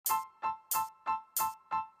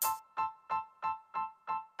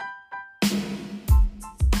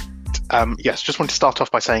Yes, just want to start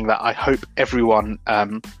off by saying that I hope everyone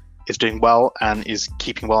is doing well and is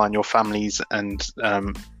keeping well, and your families and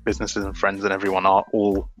businesses and friends and everyone are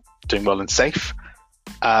all doing well and safe.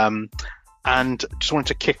 Um, and just wanted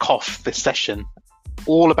to kick off this session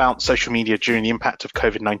all about social media during the impact of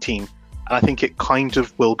COVID-19. And I think it kind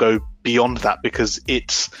of will go beyond that because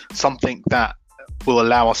it's something that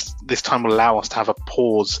this time will allow us to have a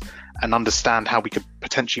pause and understand how we could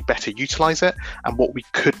potentially better utilize it and what we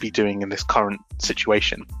could be doing in this current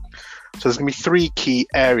situation. So there's going to be three key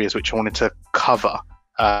areas which I wanted to cover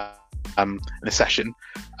in the session,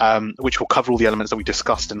 which will cover all the elements that we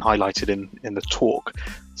discussed and highlighted in the talk.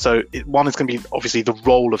 So one is going to be obviously the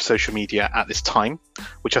role of social media at this time,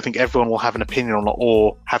 which I think everyone will have an opinion on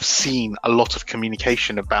or have seen a lot of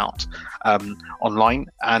communication about online,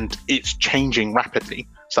 and it's changing rapidly.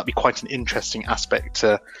 So that'd be quite an interesting aspect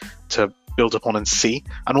to build upon and see.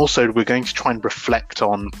 And also we're going to try and reflect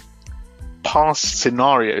on past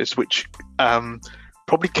scenarios which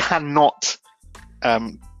probably cannot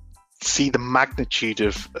see the magnitude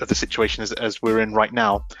of the situation as we're in right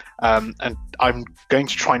now. And I'm going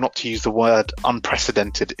to try not to use the word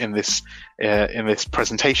unprecedented in this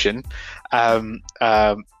presentation,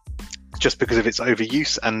 just because of its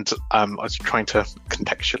overuse, and I was trying to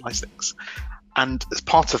contextualize things. And as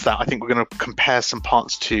part of that, I think we're going to compare some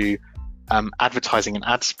parts to advertising and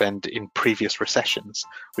ad spend in previous recessions,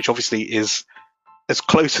 which obviously is as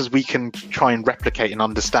close as we can try and replicate and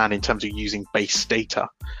understand in terms of using base data.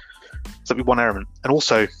 So that'd be one element. And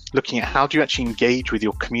also looking at how do you actually engage with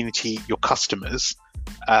your community, your customers,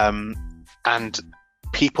 and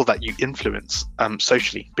people that you influence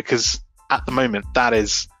socially, because at the moment that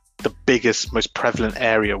is the biggest, most prevalent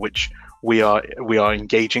area which we are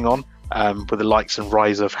engaging on, with the likes and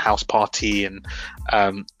rise of House Party and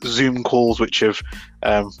Zoom calls, which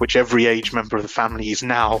every age member of the family is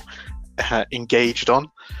now engaged on,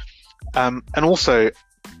 and also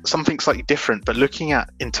something slightly different, but looking at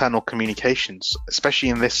internal communications, especially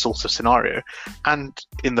in this sort of scenario and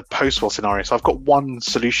in the post-war scenario. So I've got one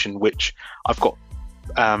solution which I've got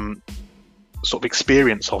sort of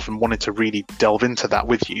experience of and wanted to really delve into that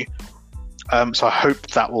with you. So I hope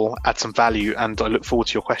that will add some value, and I look forward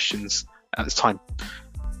to your questions at this time.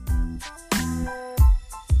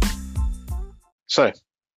 So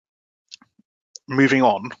moving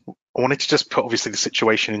on, I wanted to just put obviously the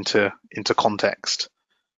situation into context.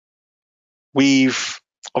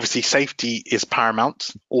 Obviously safety is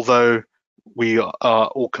paramount, although we are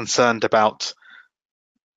all concerned about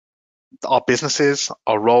our businesses,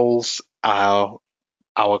 our roles, our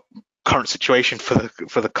current situation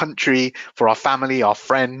for the country, for our family, our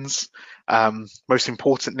friends. Most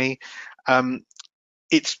importantly,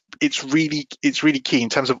 it's really key in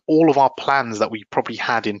terms of all of our plans that we probably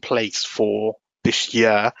had in place for this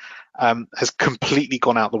year has completely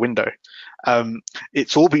gone out the window.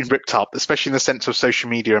 It's all been ripped up, especially in the sense of social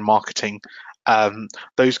media and marketing.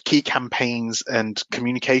 Those key campaigns and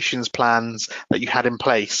communications plans that you had in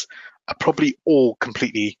place are probably all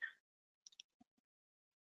completely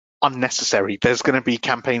unnecessary. There's going to be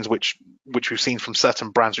campaigns which we've seen from certain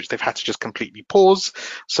brands which they've had to just completely pause.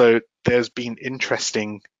 So there's been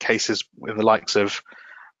interesting cases in the likes of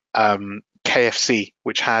KFC,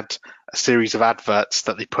 which had a series of adverts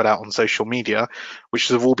that they put out on social media, which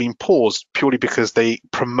have all been paused purely because they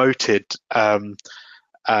promoted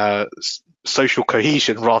social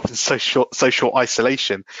cohesion rather than social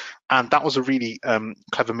isolation. And that was a really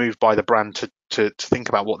clever move by the brand to think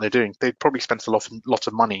about what they're doing. They'd probably spent a lot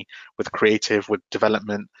of money with creative, with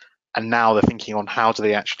development, and now they're thinking on how do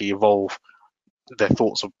they actually evolve their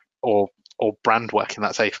thoughts or brand work in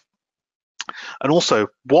that safe. And also,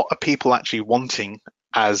 what are people actually wanting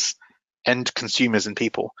as end consumers and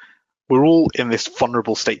people? We're all in this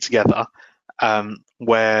vulnerable state together,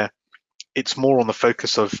 where it's more on the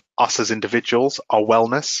focus of us as individuals, our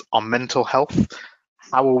wellness, our mental health.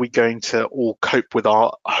 How are we going to all cope with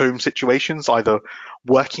our home situations, either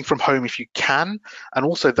working from home if you can, and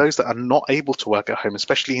also those that are not able to work at home,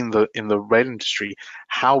 especially in the rail industry.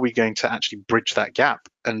 How are we going to actually bridge that gap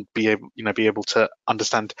and be able to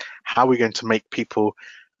understand how we're going to make people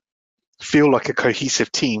feel like a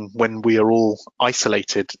cohesive team when we are all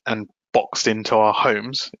isolated and boxed into our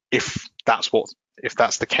homes, if that's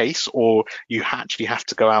the case, or you actually have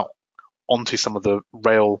to go out onto some of the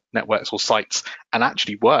rail networks or sites and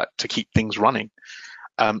actually work to keep things running.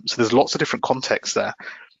 So there's lots of different contexts there.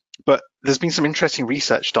 But there's been some interesting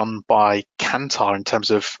research done by Kantar in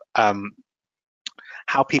terms of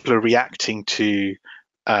how people are reacting to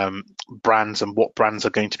brands and what brands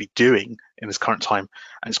are going to be doing in this current time.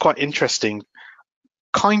 And it's quite interesting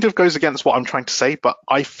kind of goes against what I'm trying to say, but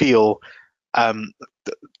I feel um,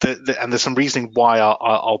 and there's some reasoning why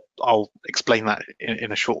I'll explain that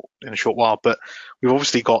in a short while. But we've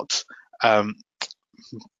obviously got um,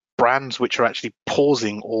 brands which are actually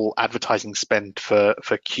pausing all advertising spend for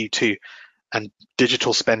Q2, and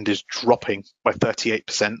digital spend is dropping by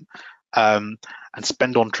 38%, and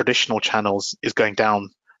spend on traditional channels is going down,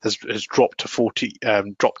 has dropped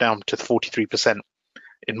down to 43%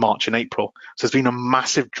 in March and April. So there's been a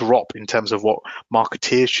massive drop in terms of what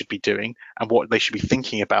marketeers should be doing and what they should be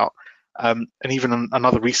thinking about. And even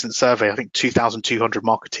another recent survey, I think 2,200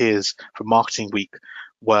 marketeers from Marketing Week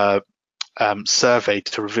were surveyed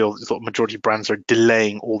to reveal that the majority of brands are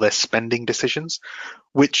delaying all their spending decisions,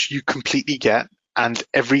 which you completely get. And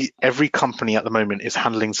every company at the moment is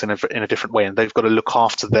handling this in a different way, and they've got to look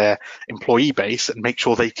after their employee base and make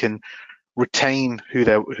sure they can retain who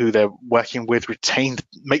they're working with,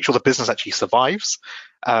 make sure the business actually survives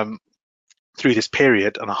through this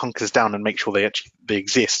period and hunkers down and make sure they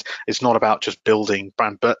exist. It's not about just building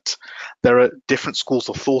brand, but there are different schools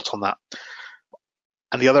of thought on that.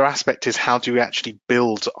 And the other aspect is, how do we actually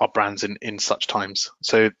build our brands in such times?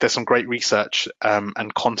 So there's some great research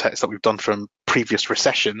and context that we've done from previous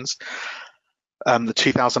recessions, the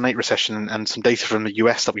 2008 recession, and some data from the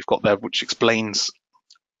US that we've got there, which explains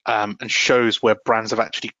and shows where brands have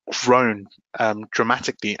actually grown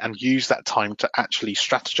dramatically and used that time to actually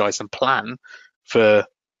strategize and plan for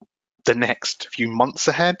the next few months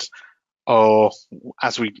ahead, or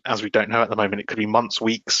as we don't know at the moment, it could be months,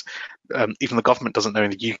 weeks. Even the government doesn't know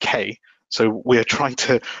in the UK. So we're trying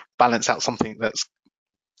to balance out something that's,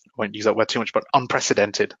 I won't use that word too much, but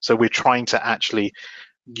unprecedented. So we're trying to actually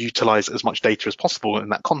utilize as much data as possible in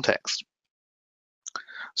that context.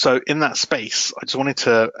 So in that space, I just wanted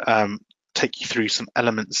to take you through some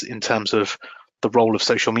elements in terms of the role of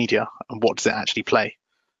social media and what does it actually play.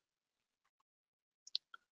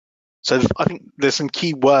 So I think there's some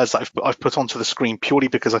key words that I've put onto the screen purely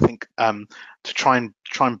because I think to try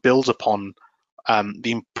and build upon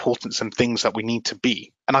the importance and things that we need to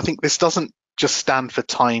be. And I think this doesn't just stand for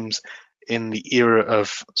times in the era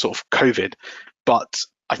of sort of COVID, but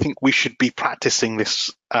I think we should be practicing this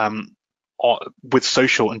with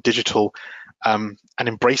social and digital and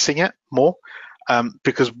embracing it more.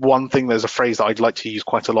 Because one thing, there's a phrase that I'd like to use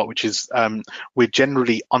quite a lot, which is we're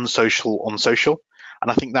generally unsocial on social. And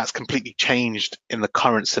I think that's completely changed in the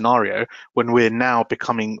current scenario when we're now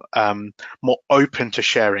becoming more open to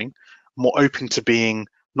sharing, more open to being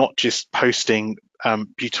not just posting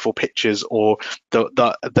beautiful pictures or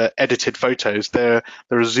the edited photos. There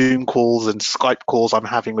are Zoom calls and Skype calls I'm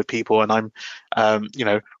having with people, and I'm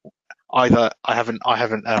either I haven't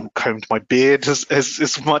combed my beard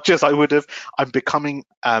as much as I would have. I'm becoming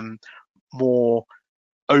more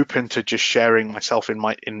open to just sharing myself in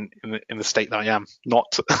the state that I am,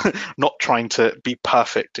 not not trying to be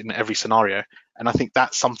perfect in every scenario. And I think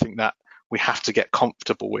that's something that we have to get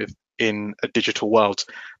comfortable with in a digital world,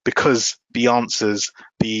 because the answers,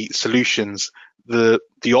 the solutions, the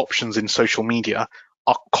options in social media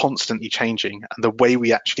are constantly changing, and the way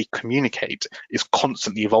we actually communicate is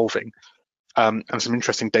constantly evolving. And some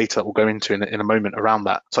interesting data we'll go into in a moment around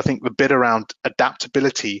that. So I think the bit around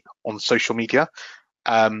adaptability on social media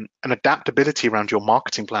and adaptability around your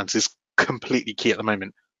marketing plans is completely key at the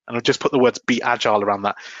moment. And I'll just put the words "be agile" around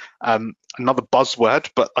that. Another buzzword,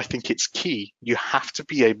 but I think it's key. You have to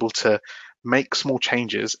be able to make small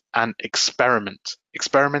changes and experiment.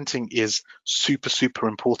 Experimenting is super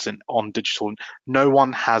important on digital. No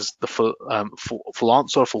one has the full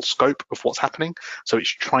answer, full scope of what's happening. So it's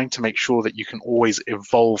trying to make sure that you can always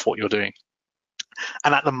evolve what you're doing.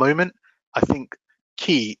 And at the moment, I think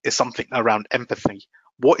key is something around empathy.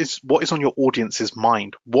 What is on your audience's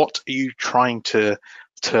mind? What are you trying to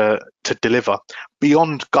deliver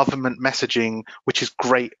beyond government messaging, which is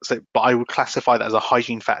great? But I would classify that as a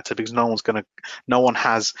hygiene factor, because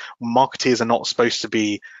marketeers are not supposed to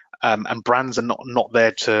be, and brands are not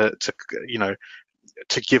there to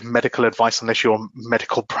give medical advice unless you're a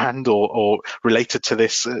medical brand or related to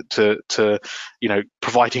this, to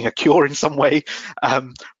providing a cure in some way.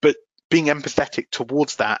 But being empathetic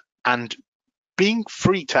towards that and being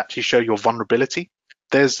free to actually show your vulnerability.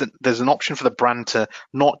 There's an option for the brand to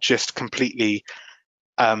not just completely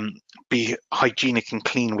be hygienic and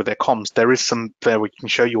clean with their comms. There is some there where you can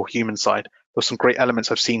show your human side. There's some great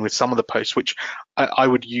elements I've seen with some of the posts, which I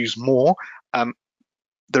would use more.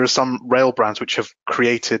 There are some rail brands which have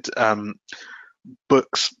created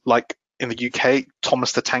books, like in the UK,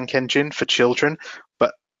 Thomas the Tank Engine for children,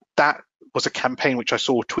 but that was a campaign which I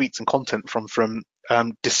saw tweets and content from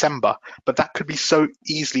December, but that could be so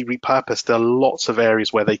easily repurposed. There are lots of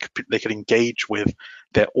areas where they could engage with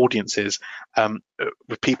their audiences,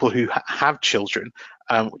 with people who have children,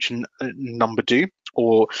 which number do,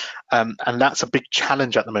 or and that's a big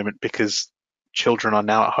challenge at the moment because children are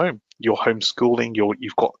now at home. You're homeschooling.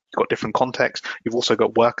 You've got different contexts. You've also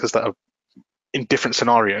got workers that are in different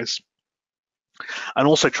scenarios, and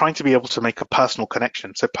also trying to be able to make a personal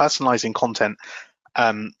connection. So personalizing content,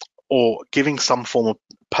 or giving some form of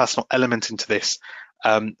personal element into this,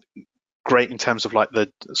 great in terms of like the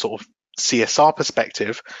sort of CSR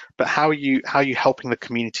perspective, but how are you helping the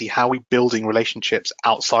community? How are we building relationships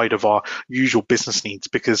outside of our usual business needs?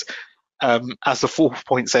 Because as the fourth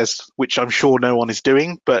point says, which I'm sure no one is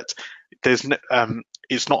doing, but there's no,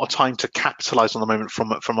 it's not a time to capitalize on the moment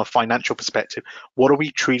from a financial perspective. What are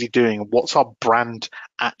we truly doing? What's our brand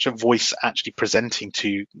voice actually presenting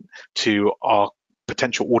to our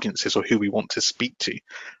potential audiences or who we want to speak to?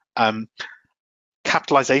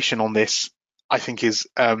 Capitalization on this, I think, is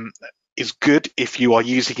good if you are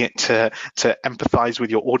using it to empathize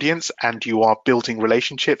with your audience, and you are building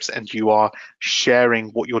relationships, and you are sharing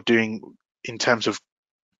what you're doing in terms of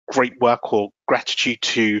great work or gratitude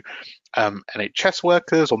to NHS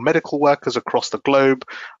workers or medical workers across the globe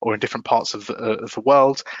or in different parts of the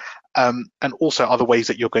world, and also other ways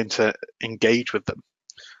that you're going to engage with them.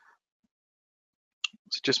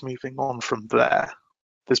 So just moving on from there,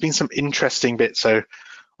 there's been some interesting bits. So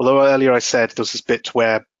although earlier I said there's this bit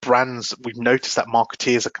where brands, we've noticed that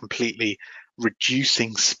marketeers are completely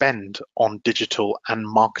reducing spend on digital and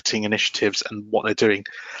marketing initiatives and what they're doing.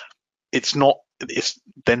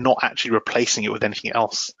 They're not actually replacing it with anything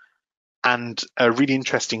else. And a really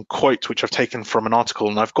interesting quote, which I've taken from an article,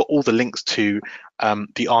 and I've got all the links to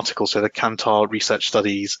the article, so the Kantar research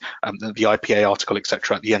studies, the IPA article,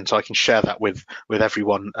 etc., at the end, so I can share that with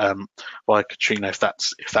everyone via Katrina, if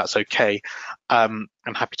that's okay. I'm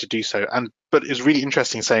happy to do so. But it's really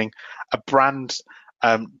interesting saying a brand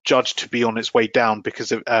judged to be on its way down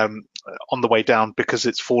because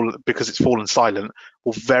it's fallen silent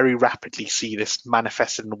will very rapidly see this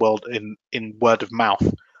manifested in the world in word of mouth,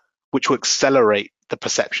 which will accelerate the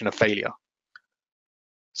perception of failure.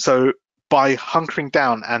 So by hunkering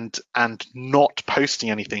down and not posting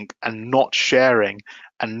anything and not sharing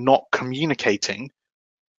and not communicating,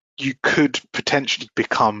 you could potentially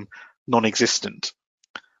become non-existent.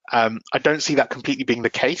 I don't see that completely being the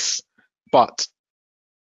case, but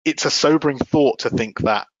it's a sobering thought to think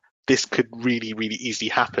that this could really, really easily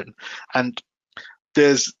happen. And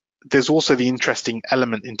there's also the interesting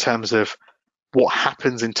element in terms of what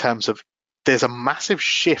happens in terms of there's a massive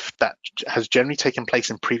shift that has generally taken place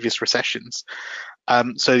in previous recessions.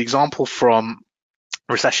 So the example from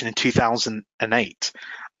recession in 2008,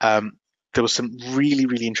 there was some really,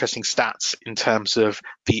 really interesting stats in terms of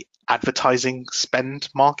the advertising spend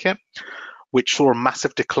market, which saw a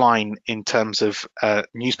massive decline in terms of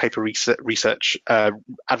newspaper research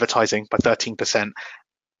advertising by 13%.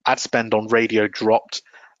 Ad spend on radio dropped,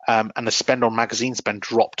 and the spend on magazine spend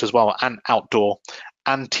dropped as well, and outdoor,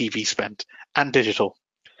 and TV spend, and digital.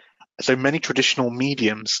 So many traditional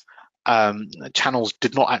mediums, channels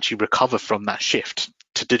did not actually recover from that shift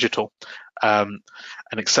to digital, and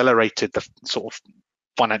accelerated the sort of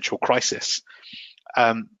financial crisis.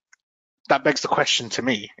 That begs the question to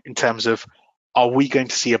me in terms of, are we going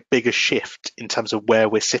to see a bigger shift in terms of where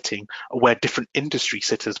we're sitting, or where different industries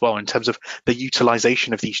sit as well, in terms of the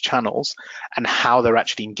utilization of these channels and how they're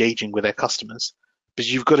actually engaging with their customers?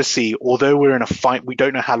 Because you've got to see, although we're in a fight, we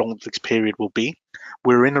don't know how long this period will be.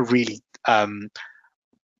 We're in a really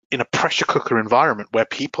in a pressure cooker environment where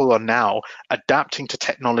people are now adapting to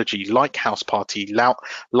technology like House Party,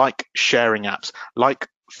 like sharing apps, like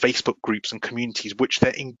Facebook groups and communities, which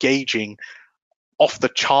they're engaging off the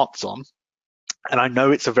charts on. And I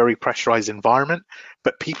know it's a very pressurized environment,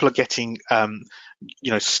 but people are getting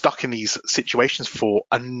stuck in these situations for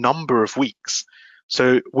a number of weeks.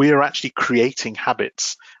 So we are actually creating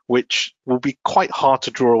habits which will be quite hard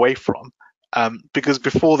to draw away from, because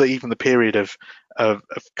before even the period of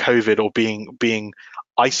COVID, or being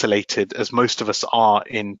isolated as most of us are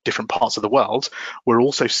in different parts of the world, we're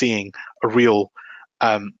also seeing a real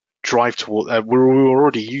drive toward, we're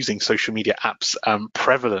already using social media apps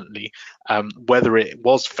prevalently, whether it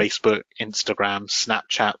was Facebook, Instagram,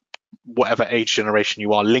 Snapchat, whatever age generation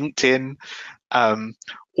you are, LinkedIn,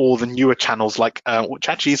 or the newer channels like, which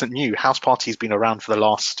actually isn't new. House Party has been around for the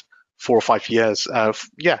last 4 or 5 years,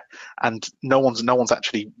 and no one's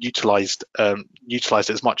actually utilized it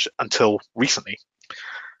as much until recently.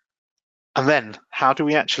 And then how do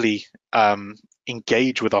we actually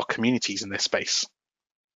engage with our communities in this space.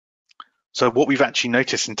 So what we've actually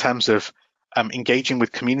noticed in terms of engaging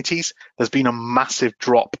with communities, there's been a massive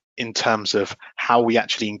drop in terms of how we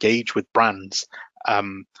actually engage with brands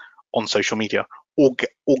on social media.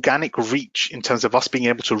 Organic reach, in terms of us being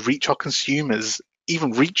able to reach our consumers,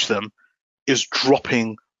 even reach them, is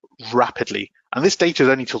dropping rapidly. And this data is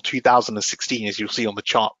only till 2016, as you'll see on the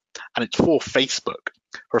chart, and it's for Facebook,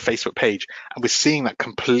 for a Facebook page, and we're seeing that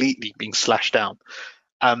completely being slashed down.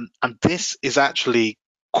 And this is actually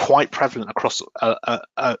quite prevalent across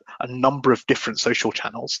a number of different social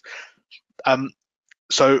channels. And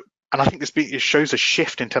I think it shows a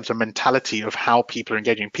shift in terms of mentality of how people are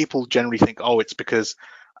engaging. People generally think, oh, it's because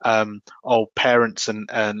parents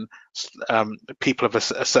and people of a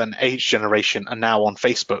certain age generation are now on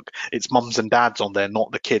Facebook. It's mums and dads on there,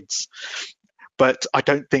 not the kids. But I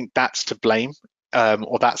don't think that's to blame,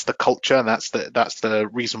 or that's the culture, and that's the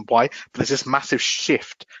reason why. But there's this massive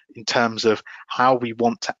shift in terms of how we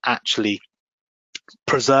want to actually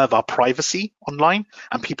preserve our privacy online,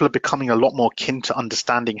 and people are becoming a lot more keen to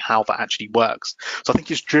understanding how that actually works. So I think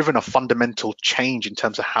it's driven a fundamental change in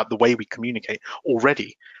terms of how the way we communicate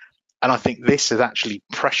already. And I think this has actually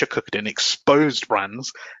pressure cooked and exposed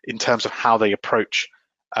brands in terms of how they approach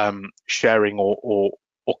sharing or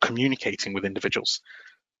communicating with individuals.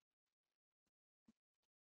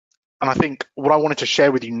 And I think what I wanted to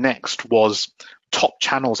share with you next was top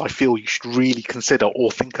channels I feel you should really consider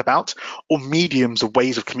or think about, or mediums or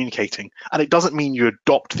ways of communicating. And it doesn't mean you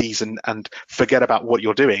adopt these and forget about what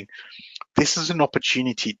you're doing. This is an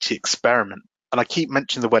opportunity to experiment. And I keep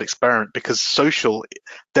mentioning the word experiment because social,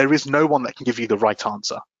 there is no one that can give you the right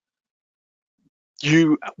answer.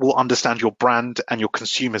 You will understand your brand and your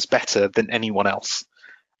consumers better than anyone else.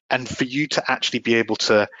 And for you to actually be able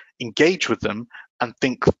to engage with them and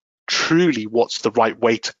think truly what's the right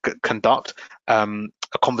way to conduct a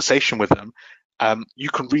conversation with them, you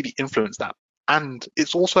can really influence that. And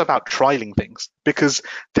it's also about trialing things, because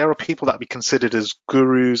there are people that be considered as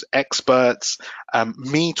gurus, experts.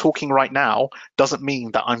 Me talking right now doesn't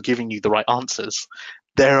mean that I'm giving you the right answers.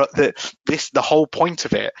 The whole point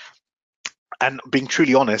of it, and being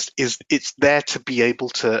truly honest, is it's there to be able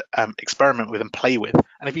to experiment with and play with.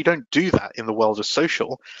 And if you don't do that in the world of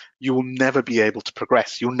social, you will never be able to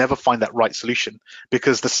progress. You'll never find that right solution,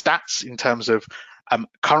 because the stats in terms of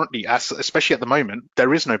currently, especially at the moment,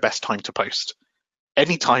 there is no best time to post.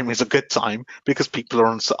 Any time is a good time, because people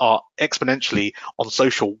are exponentially on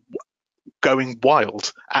social, going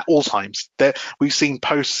wild at all times. We've seen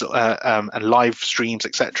posts and live streams,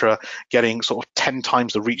 etc., getting sort of 10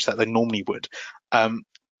 times the reach that they normally would.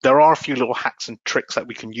 There are a few little hacks and tricks that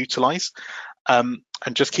we can utilize. And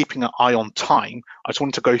just keeping an eye on time, I just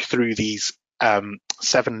wanted to go through these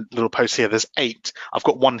 7 little posts here. There's 8. I've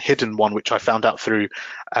got one hidden one, which I found out through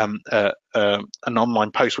an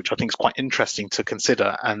online post, which I think is quite interesting to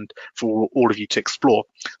consider and for all of you to explore.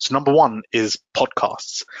 So number 1 is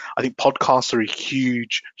podcasts. I think podcasts are a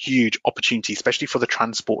huge, huge opportunity, especially for the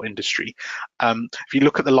transport industry. If you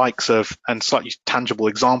look at the likes of, and slightly tangible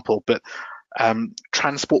example, but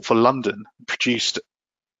Transport for London produced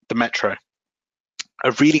the Metro. A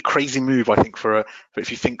really crazy move, I think, if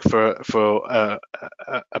you think for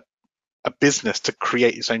a business to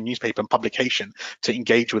create its own newspaper and publication to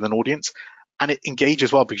engage with an audience. And it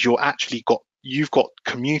engages well because you've got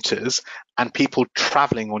commuters and people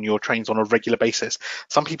traveling on your trains on a regular basis.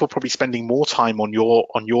 Some people probably spending more time on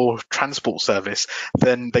your transport service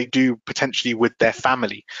than they do potentially with their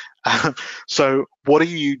family. So what are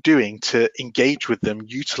you doing to engage with them,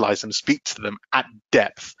 utilize them, speak to them at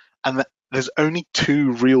depth? And there's only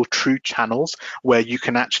 2 real true channels where you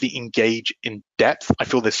can actually engage in depth. I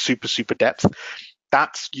feel there's super depth.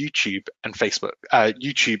 That's YouTube and Facebook,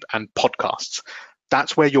 YouTube and podcasts.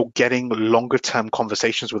 That's where you're getting longer term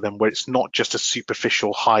conversations with them, where it's not just a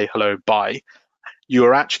superficial hi, hello, bye.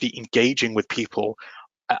 You're actually engaging with people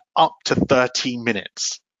up to 30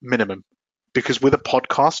 minutes minimum. Because with a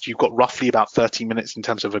podcast, you've got roughly about 30 minutes in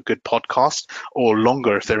terms of a good podcast, or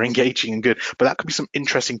longer if they're engaging and good. But that could be some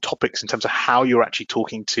interesting topics in terms of how you're actually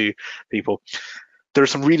talking to people. There are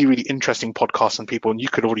some really, really interesting podcasts and people, and you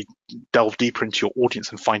could already delve deeper into your audience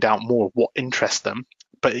and find out more of what interests them.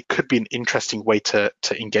 But it could be an interesting way to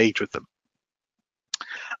engage with them.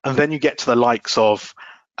 And then you get to the likes of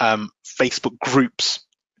Facebook groups,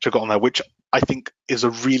 which I've got on there, which I think is a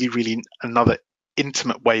really, really another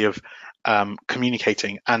intimate way of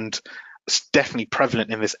communicating, and it's definitely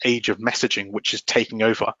prevalent in this age of messaging, which is taking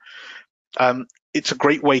over. It's a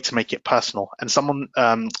great way to make it personal. And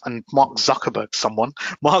Mark Zuckerberg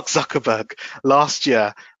last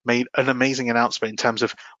year made an amazing announcement in terms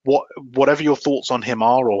of whatever your thoughts on him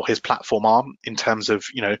are or his platform are in terms of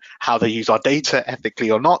how they use our data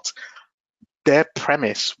ethically or not. Their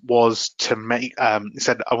premise was to make he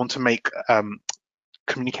said, I want to make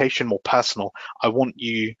communication more personal. I want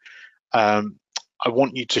you um, I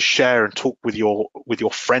want you to share and talk with your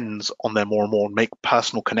friends on there more and more and make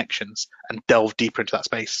personal connections and delve deeper into that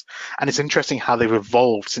space. And it's interesting how they've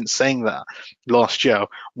evolved since saying that last year.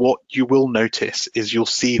 What you will notice is you'll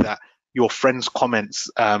see that your friends'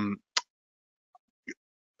 comments and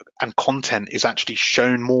content is actually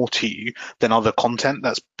shown more to you than other content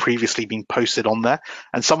that's previously been posted on there.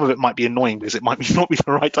 And some of it might be annoying because it might not be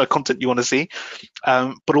the right type of content you want to see,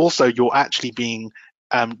 but also you're actually being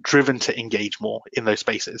driven to engage more in those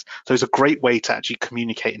spaces. So it's a great way to actually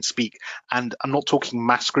communicate and speak. And I'm not talking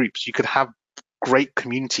mass groups. You could have great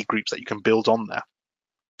community groups that you can build on there.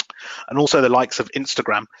 And also the likes of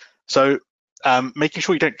Instagram. So making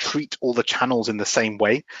sure you don't treat all the channels in the same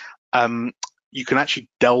way. You can actually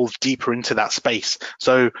delve deeper into that space.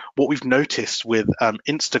 So what we've noticed with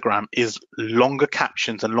Instagram is longer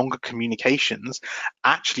captions and longer communications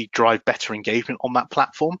actually drive better engagement on that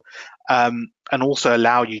platform, and also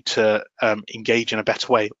allow you to engage in a better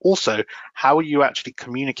way. Also, how are you actually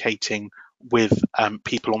communicating with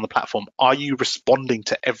people on the platform? Are you responding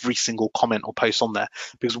to every single comment or post on there?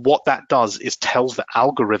 Because what that does is tells the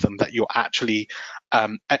algorithm that you're actually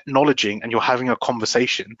acknowledging and you're having a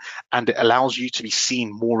conversation, and it allows you to be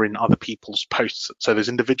seen more in other people's posts. So those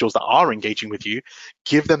individuals that are engaging with you,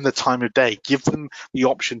 give them the time of day, give them the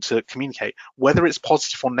option to communicate. Whether it's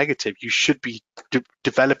positive or negative, you should be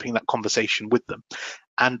developing that conversation with them.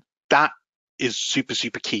 And that is super,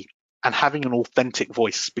 super key. And having an authentic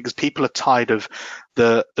voice, because people are tired of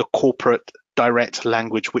the corporate direct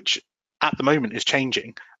language, which at the moment is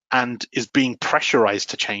changing and is being pressurized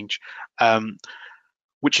to change,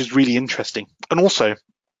 which is really interesting. And also,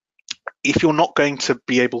 if you're not going to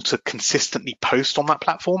be able to consistently post on that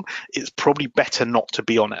platform, it's probably better not to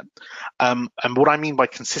be on it. And what I mean by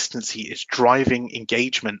consistency is driving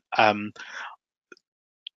engagement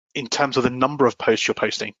in terms of the number of posts you're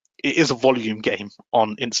posting. It is a volume game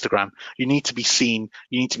on Instagram. You need to be seen,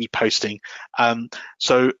 you need to be posting.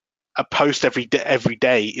 So a post every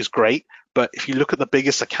day is great, but if you look at the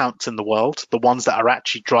biggest accounts in the world, the ones that are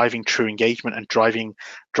actually driving true engagement and driving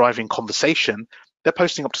conversation, they're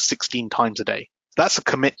posting up to 16 times a day. That's a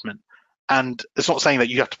commitment. And it's not saying that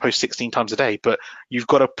you have to post 16 times a day, but you've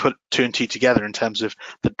got to put two and two together in terms of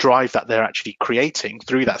the drive that they're actually creating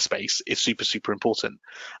through that space is super, super important.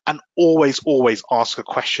 And always, always ask a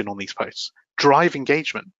question on these posts. Drive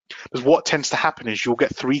engagement. Because what tends to happen is you'll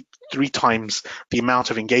get three times the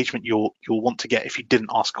amount of engagement you'll want to get if you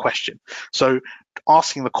didn't ask a question. So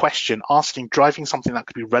asking the question, driving something that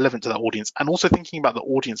could be relevant to that audience, and also thinking about the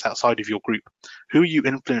audience outside of your group. Who are you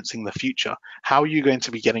influencing in the future? How are you going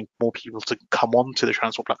to be getting more people to come on to the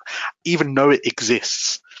Transform platform, even though it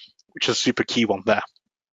exists, which is a super key one there.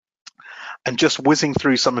 And just whizzing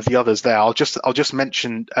through some of the others there, I'll just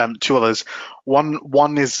mention two others.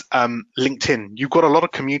 One is LinkedIn. You've got a lot of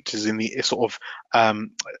commuters in the sort of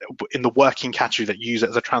in the working category that use it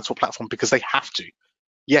as a transport platform because they have to.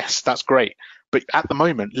 Yes, that's great. But at the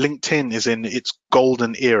moment, LinkedIn is in its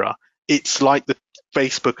golden era. It's like the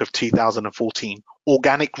Facebook of 2014.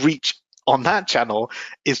 Organic reach on that channel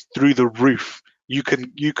is through the roof. You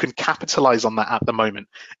can capitalize on that at the moment.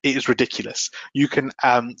 It is ridiculous. You can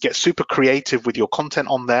get super creative with your content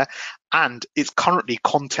on there, and it's currently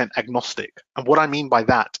content agnostic. And what I mean by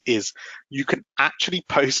that is you can actually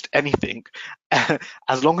post anything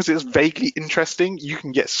as long as it's vaguely interesting. You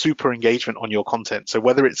can get super engagement on your content. So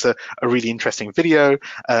whether it's a really interesting video,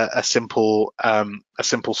 a simple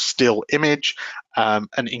still image, an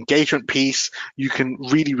engagement piece, you can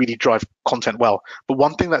really drive content well. But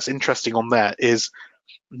one thing that's interesting on there is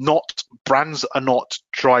brands are not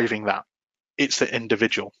driving that. It's the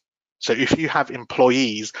individual. So if you have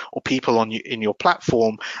employees or people in your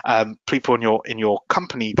platform, people in your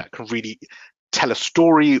company that can really tell a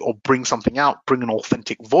story or bring something out, bring an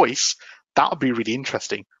authentic voice, that would be really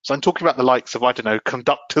interesting. So I'm talking about the likes of, I don't know,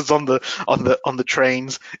 conductors on the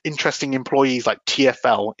trains, interesting employees like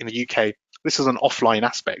TfL in the UK. This is an offline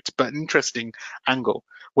aspect, but an interesting angle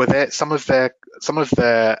where some of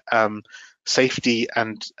their safety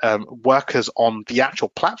and workers on the actual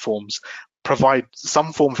platforms provide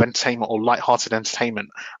some form of entertainment or light-hearted entertainment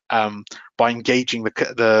by engaging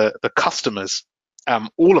the customers,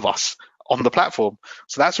 all of us on the platform.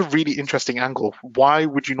 So that's a really interesting angle. Why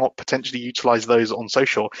would you not potentially utilize those on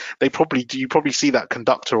social? You probably see that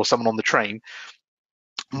conductor or someone on the train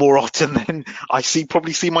more often than I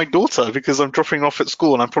probably see my daughter, because I'm dropping off at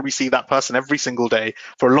school and I probably see that person every single day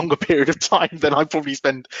for a longer period of time than I probably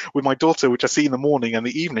spend with my daughter, which I see in the morning and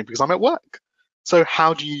the evening because I'm at work. So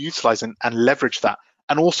how do you utilize and leverage that?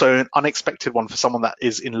 And also an unexpected one for someone that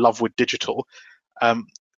is in love with digital, um,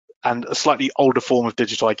 and a slightly older form of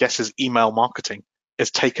digital, I guess, is email marketing.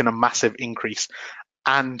 It's taken a massive increase,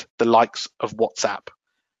 and the likes of WhatsApp.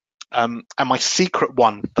 And my secret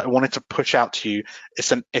one that I wanted to push out to you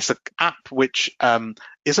is an app which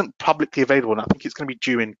isn't publicly available, and I think it's going to be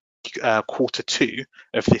due in Q2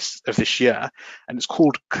 of this year, and it's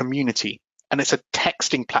called Community, and it's a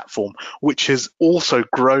texting platform which has also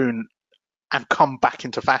grown and come back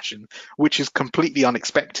into fashion, which is completely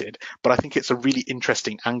unexpected. But I think it's a really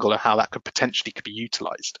interesting angle of how that could potentially be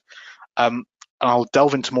utilized. And I'll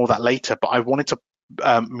delve into more of that later, but I wanted to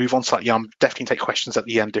move on slightly. I'm definitely take questions at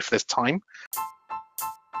the end if there's time.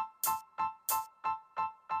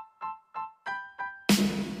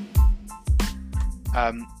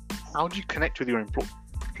 How do you connect with your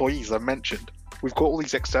employees? I mentioned we've got all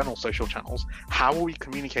these external social channels. How are we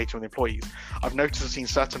communicating with employees? I've noticed, I've seen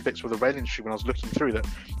certain bits with the rail industry when I was looking through that,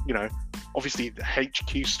 you know, obviously the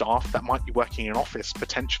HQ staff that might be working in an office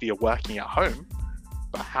potentially are working at home.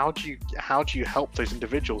 But how do you help those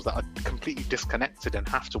individuals that are completely disconnected and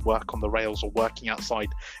have to work on the rails or working outside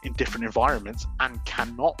in different environments and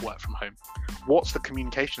cannot work from home? What's the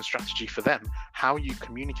communication strategy for them? How are you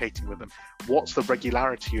communicating with them? What's the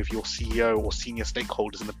regularity of your CEO or senior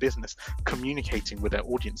stakeholders in the business communicating with their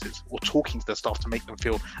audiences or talking to their staff to make them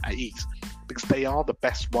feel at ease? Because they are the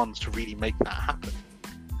best ones to really make that happen.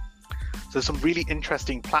 So some really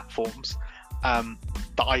interesting platforms that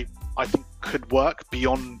I think could work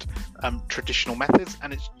beyond traditional methods,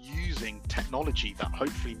 and it's using technology that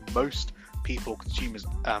hopefully most people, consumers,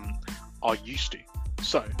 are used to.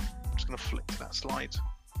 So I'm just going to flick to that slide.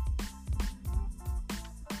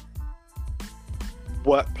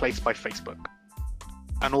 Workplace by Facebook.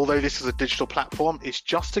 And although this is a digital platform, it's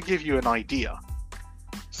just to give you an idea.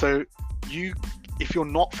 So if you're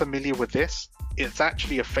not familiar with this, it's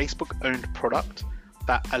actually a Facebook-owned product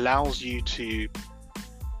that allows you to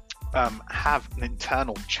have an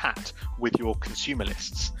internal chat with your consumer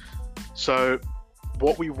lists. So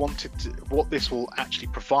what this will actually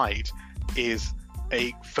provide is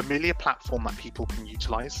a familiar platform that people can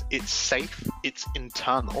utilize. It's safe, it's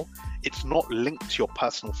internal, it's not linked to your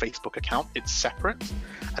personal Facebook account, it's separate,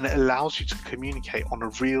 and it allows you to communicate on a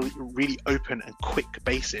really open and quick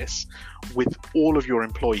basis with all of your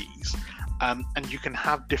employees. And you can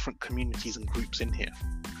have different communities and groups in here.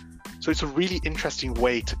 So it's a really interesting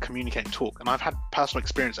way to communicate and talk. And I've had personal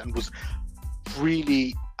experience and was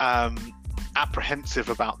really apprehensive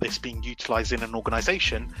about this being utilized in an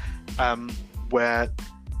organization where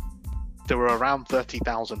there were around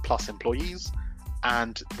 30,000 plus employees,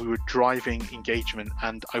 and we were driving engagement,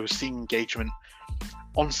 and I was seeing engagement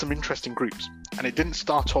on some interesting groups. And it didn't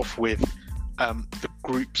start off with the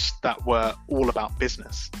groups that were all about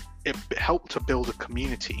business. It helped to build a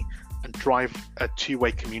community and drive a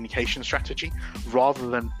two-way communication strategy rather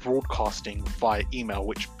than broadcasting via email,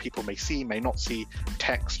 which people may see, may not see,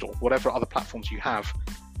 text, or whatever other platforms you have.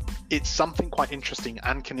 It's something quite interesting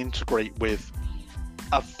and can integrate with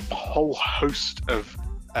a whole host of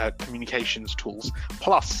communications tools.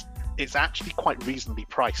 Plus, it's actually quite reasonably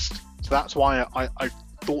priced. So that's why I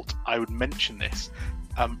thought I would mention this.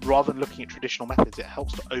 Rather than looking at traditional methods, it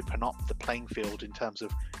helps to open up the playing field in terms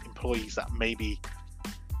of employees that maybe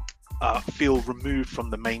feel removed from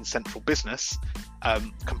the main central business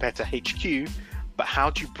compared to HQ, but how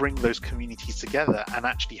do you bring those communities together and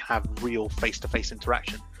actually have real face-to-face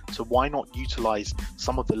interaction? So why not utilize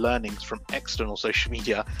some of the learnings from external social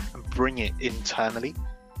media and bring it internally?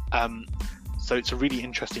 So it's a really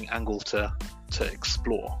interesting angle to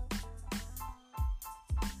explore.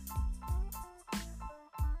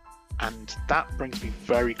 And that brings me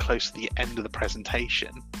very close to the end of the presentation.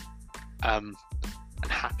 I'm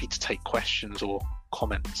happy to take questions or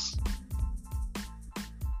comments.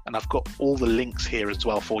 And I've got all the links here as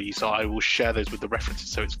well for you, so I will share those with the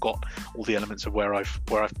references, so it's got all the elements of where I've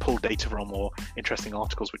pulled data from or interesting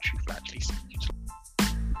articles which you've actually utilized.